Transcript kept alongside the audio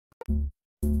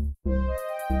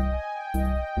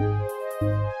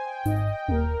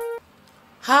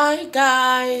Hi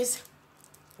guys,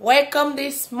 welcome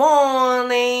this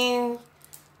morning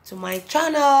to my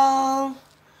channel.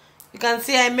 You can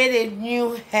see I made a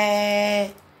new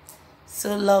hair,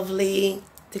 so lovely.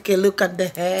 Take a look at the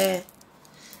hair,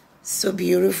 so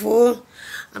beautiful.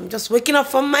 I'm just waking up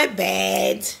from my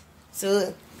bed,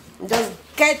 so I'm just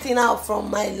getting out from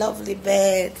my lovely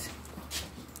bed.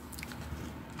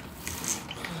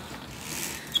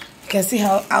 You can see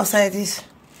how outside is.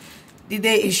 The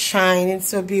day is shining,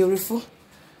 so beautiful.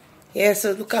 Yeah,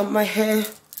 so look at my hair.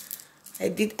 I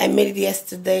made it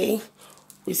yesterday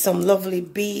with some lovely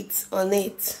beads on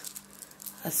it.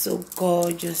 That's so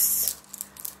gorgeous.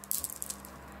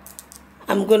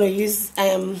 This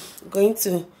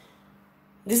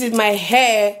is my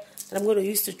hair that I'm going to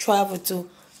use to travel to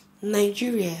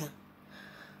Nigeria.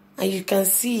 And you can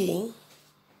see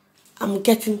I'm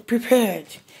getting prepared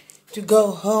to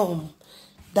go home.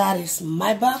 That is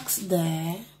my box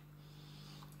there.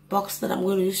 Box that I'm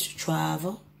going to use to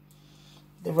travel.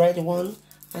 The red one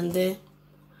and the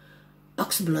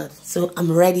ox blood. So I'm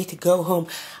ready to go home.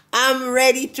 I'm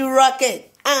ready to rock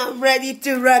it. I'm ready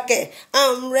to rock it.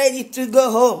 I'm ready to go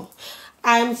home.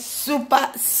 I'm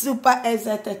super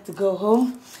excited to go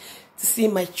home. To see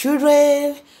my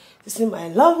children. To see my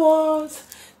loved ones.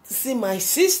 To see my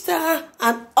sister.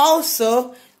 And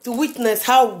also to witness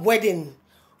her wedding.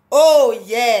 Oh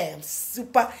yeah, I'm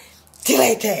super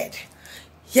delighted.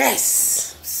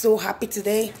 Yes, so happy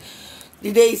today.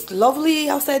 The day is lovely.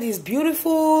 Outside is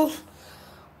beautiful.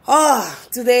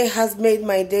 Today has made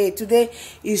my day. Today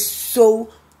is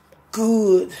so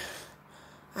good.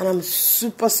 And I'm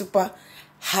super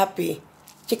happy.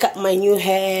 Check out my new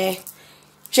hair.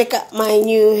 Check out my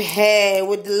new hair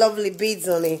with the lovely beads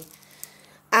on it.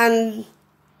 And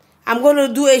I'm going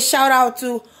to do a shout out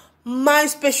to my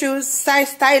special side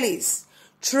stylist,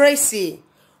 Tracy,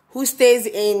 who stays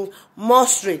in Moore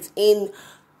Street in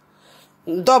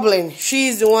Dublin.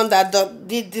 She's the one that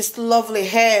did this lovely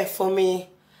hair for me.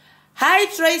 Hi,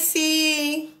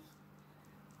 Tracy.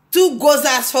 2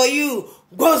 gozas for you.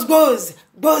 Goes.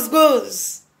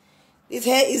 This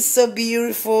hair is so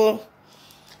beautiful.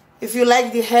 If you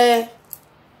like the hair,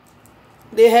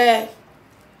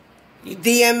 you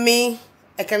DM me.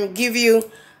 I can give you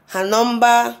her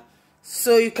number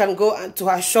so you can go to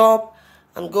her shop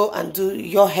and go and do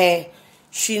your hair.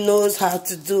 She knows how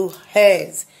to do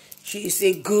hairs. She is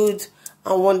a good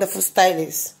and wonderful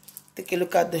stylist. Take a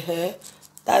look at the hair.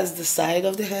 That's the side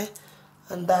of the hair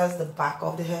and that's the back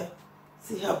of the hair.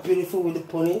 See how beautiful with the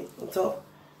pony on top?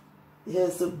 The hair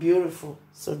is so beautiful.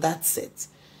 So that's it.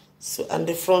 So and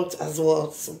the front as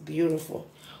well. So beautiful.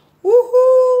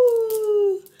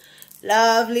 Woohoo!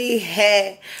 Lovely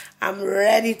hair. I'm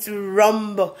ready to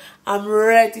rumble. I'm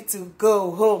ready to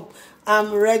go home.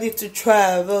 I'm ready to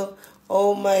travel.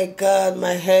 Oh my God,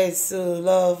 my hair is so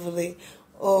lovely.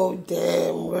 Oh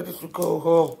damn, I'm ready to go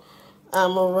home.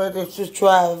 I'm ready to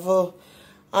travel.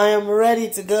 I am ready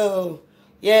to go.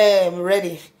 Yeah, I'm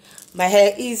ready. My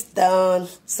hair is done.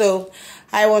 So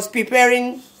I was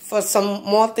preparing for some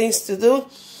more things to do.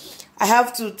 I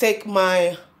have to take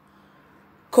my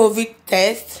COVID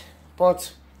test.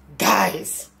 But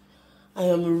guys, I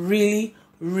am really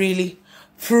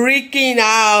freaking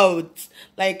out.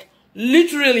 Like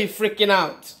literally freaking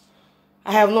out.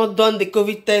 I have not done the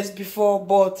COVID test before,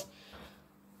 but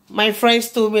my friends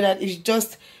told me that it's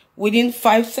just within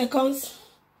 5 seconds.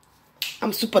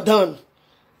 I'm super done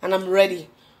and I'm ready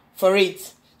for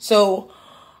it. So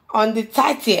on the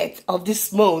 30th of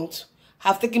this month,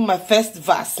 I've taken my first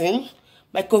vaccine,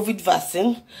 my COVID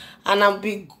vaccine, and I'll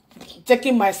be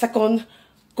taking my second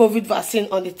COVID vaccine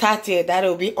on the 30th. That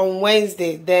will be on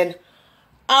Wednesday. Then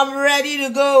I'm ready to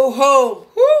go home.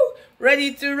 Woo!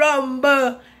 Ready to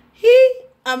rumble.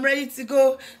 I'm ready to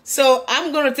go. So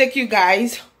I'm going to take you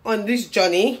guys on this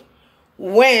journey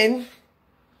when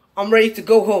I'm ready to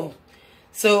go home.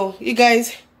 So you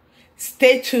guys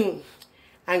stay tuned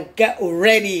and get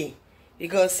ready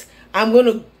because I'm going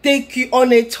to take you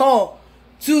on a tour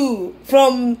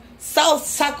from South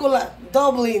Circular,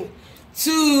 Dublin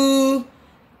to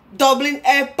Dublin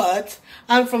Airport,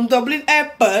 and from Dublin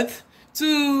Airport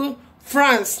to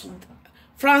France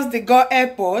de Gaulle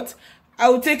Airport. I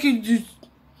will take you to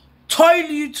toil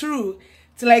you through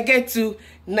till I get to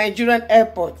Nigerian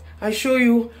Airport and show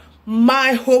you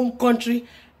my home country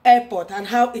airport and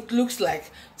how it looks like.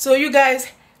 So you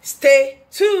guys stay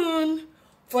tuned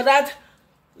for that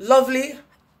lovely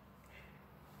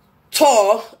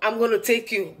tour I'm going to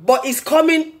take you. But it's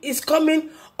coming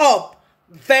up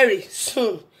very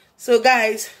soon. So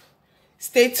guys,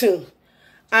 stay tuned.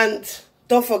 And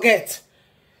don't forget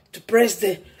to press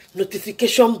the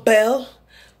notification bell,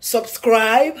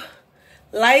 subscribe,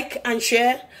 like and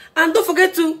share, and don't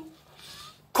forget to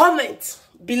comment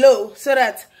below so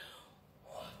that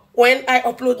when I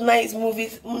upload nice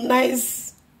movies,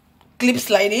 nice clips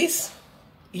like this,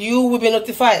 you will be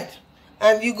notified,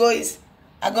 and you guys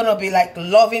are gonna be like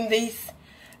loving this,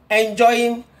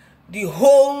 enjoying the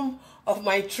whole of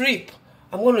my trip.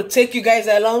 I'm gonna take you guys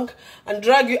along and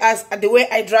drag you as the way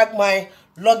I drag my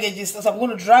luggages. So I'm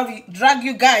gonna drag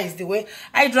you guys the way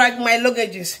I drag my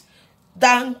luggages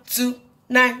down to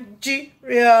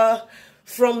Nigeria,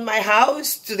 from my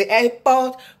house to the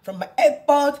airport, from my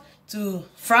airport to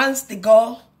France de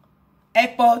Gaulle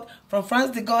airport, from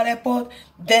France de Gaulle airport,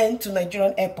 then to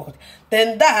Nigerian airport.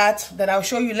 Then I'll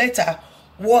show you later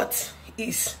what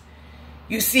is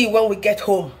you see when we get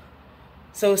home.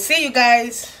 So see you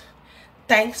guys.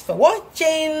 Thanks for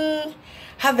watching.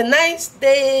 Have a nice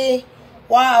day.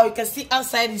 Wow, you can see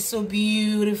outside is so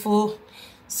beautiful,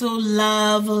 so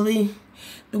lovely.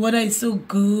 The weather is so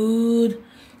good.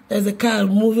 There's a car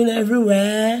moving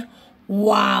everywhere.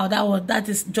 Wow, that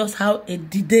is just how the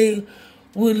day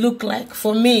will look like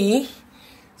for me.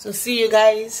 So see you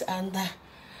guys, and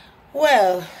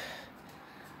well,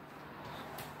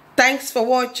 thanks for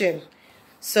watching.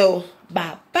 So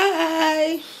bye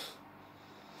bye.